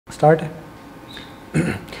Start.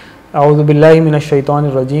 أعوذ بالله من الشيطان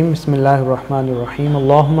الرجيم بسم الله الرحمن الرحيم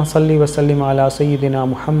اللهم صل وسلم على سيدنا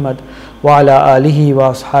محمد وعلى آله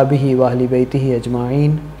وأصحابه وأهل بيته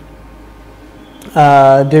أجمعين.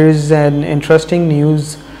 There is an interesting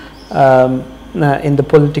news in the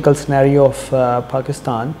political scenario of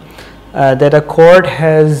Pakistan that a court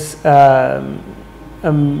has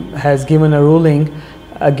given a ruling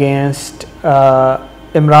against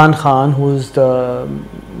Imran Khan, who is the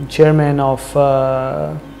chairman of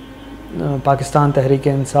Pakistan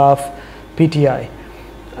Tehreek-e-Insaf PTI.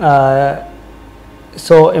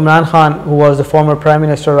 So Imran Khan, who was the former prime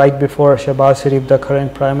minister right before Shehbaz Sharif, the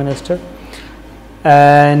current prime minister,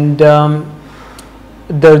 and the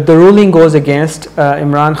ruling goes against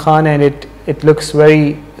Imran Khan, and it looks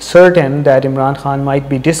very certain that Imran Khan might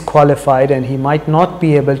be disqualified and he might not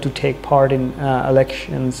be able to take part in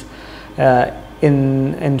elections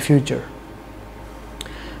in future.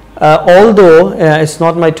 Although it's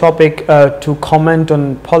not my topic to comment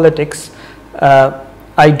on politics,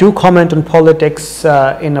 I do comment on politics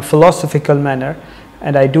in a philosophical manner,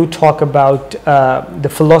 and I do talk about the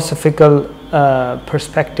philosophical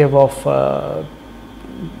perspective of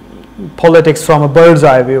politics from a bird's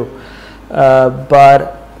eye view.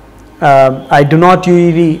 But I do not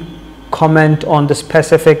usually comment on the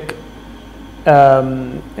specific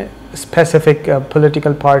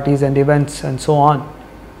political parties and events and so on.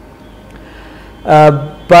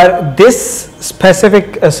 But this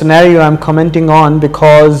specific scenario I'm commenting on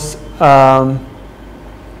because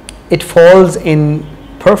it falls in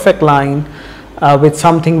perfect line with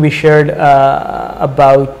something we shared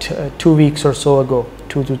about 2 weeks or so ago,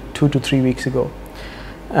 2 to 3 weeks ago.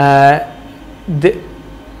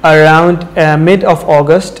 Around mid of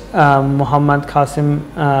August, Muhammad Qasim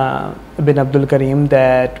bin Abdul Karim,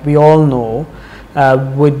 that we all know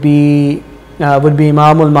would be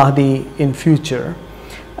Imam al-Mahdi in future,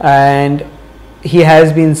 and Allah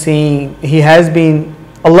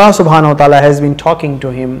subhanahu wa ta'ala has been talking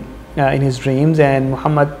to him in his dreams, and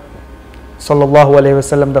Muhammad sallallahu alayhi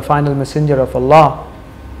wasallam, the final messenger of Allah,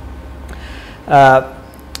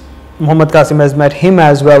 Muhammad Qasim has met him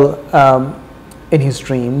as well in his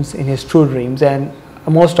dreams, in his true dreams, and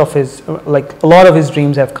most of his, like a lot of his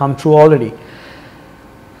dreams have come true already.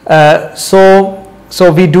 So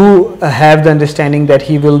we do have the understanding that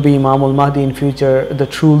he will be Imam al-Mahdi in future, the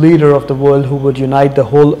true leader of the world who would unite the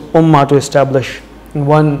whole ummah to establish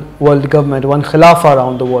one world government, one khilafah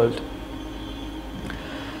around the world.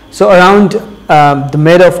 So around the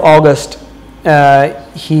mid of August,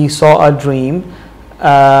 he saw a dream,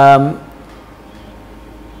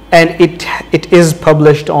 and it is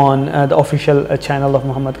published on the official channel of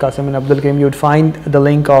Muhammad Qasim bin Abdul Karim. You would find the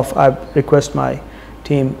link of, I request my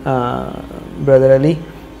team, Brother Ali,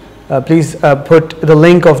 please put the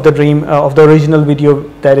link of the dream, of the original video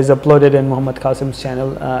that is uploaded in Muhammad Qasim's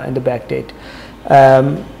channel in the backdate.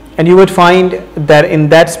 And you would find that in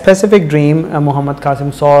that specific dream, Muhammad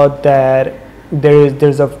Qasim saw that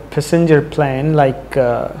there's a passenger plane, like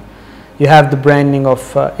you have the branding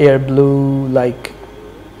of Air Blue, like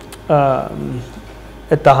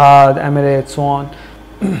Etihad, Emirates, so on.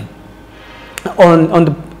 on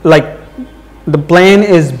the, like, the plane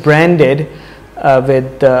is branded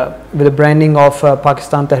with the branding of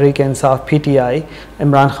Pakistan Tehreek-e-Insaf PTI,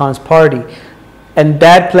 Imran Khan's party, and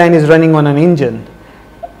that plane is running on an engine.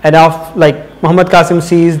 And like Muhammad Qasim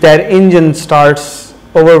sees that engine starts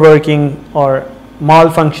overworking or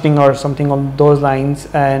malfunctioning or something on those lines,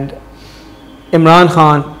 and Imran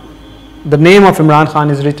Khan, the name of Imran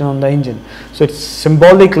Khan is written on the engine. So it's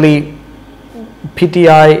symbolically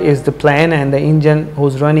PTI is the plane, and the engine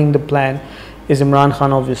who's running the plane is Imran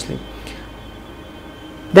Khan, obviously.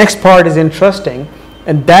 Next part is interesting,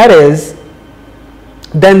 and that is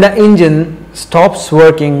then the engine stops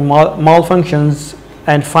working, malfunctions,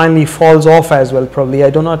 and finally falls off as well. Probably I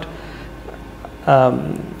don't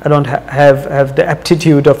have the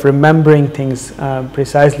aptitude of remembering things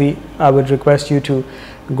precisely. I would request you to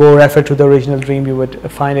go refer to the original dream. You would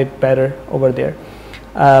find it better over there.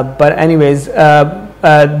 But anyways,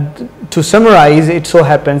 to summarize, it so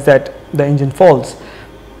happens that the engine falls,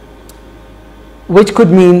 which could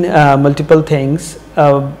mean multiple things.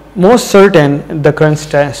 Most certain, the current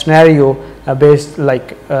scenario based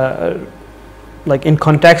like in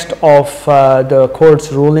context of the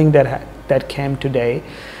court's ruling that came today,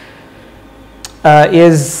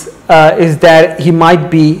 is that he might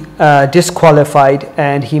be disqualified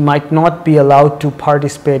and he might not be allowed to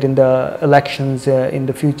participate in the elections in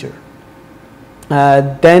the future.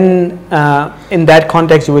 Then in that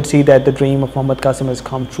context, you would see that the dream of Muhammad Qasim has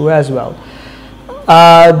come true as well.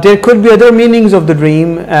 there could be other meanings of the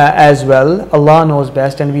dream as well. Allah knows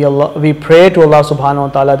best, and we pray to Allah subhanahu wa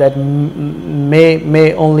ta'ala that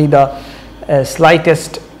may only the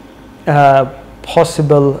slightest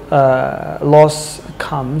possible loss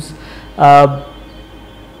comes.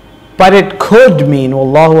 But it could mean,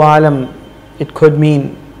 Wallahu alam, it could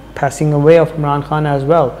mean passing away of Imran Khan as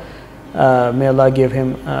well. May Allah give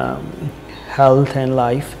him health and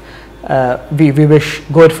life. We wish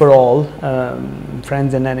good for all,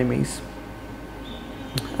 friends and enemies.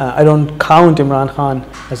 I don't count Imran Khan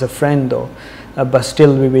as a friend though, but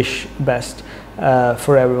still we wish best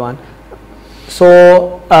for everyone.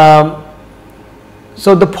 So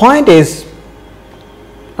the point is,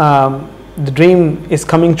 the dream is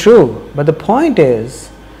coming true, but the point is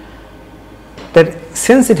that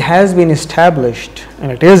since it has been established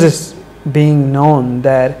and it is being known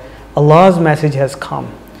that Allah's message has come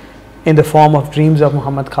in the form of dreams of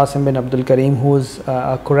Muhammad Qasim bin Abdul Karim, who is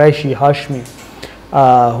a Quraishi Hashmi,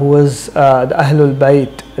 who was the Ahlul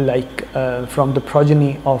Bayt, like from the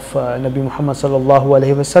progeny of Nabi Muhammad sallallahu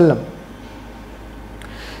alaihi wasallam.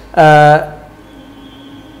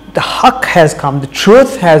 The haqq has come, the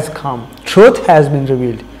truth has come, truth has been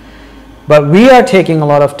revealed, but we are taking a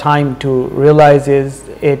lot of time to realize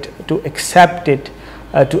it, to accept it,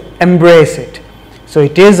 to embrace it. So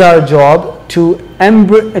it is our job to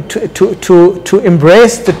embrace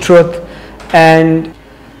the truth and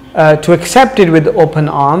to accept it with open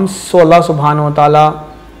arms. So Allah subhanahu wa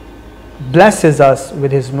ta'ala blesses us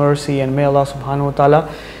with His mercy, and may Allah subhanahu wa ta'ala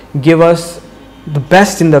give us the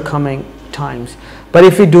best in the coming times. But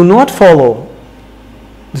if we do not follow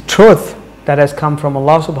the truth that has come from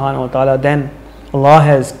Allah subhanahu wa ta'ala, then Allah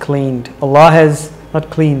has cleaned, Allah has not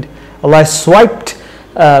cleaned, Allah has swiped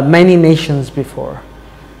many nations before.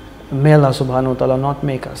 May Allah subhanahu wa ta'ala not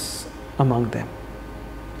make us among them.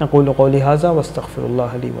 أقول قولي هذا واستغفر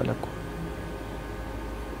الله لي ولكم.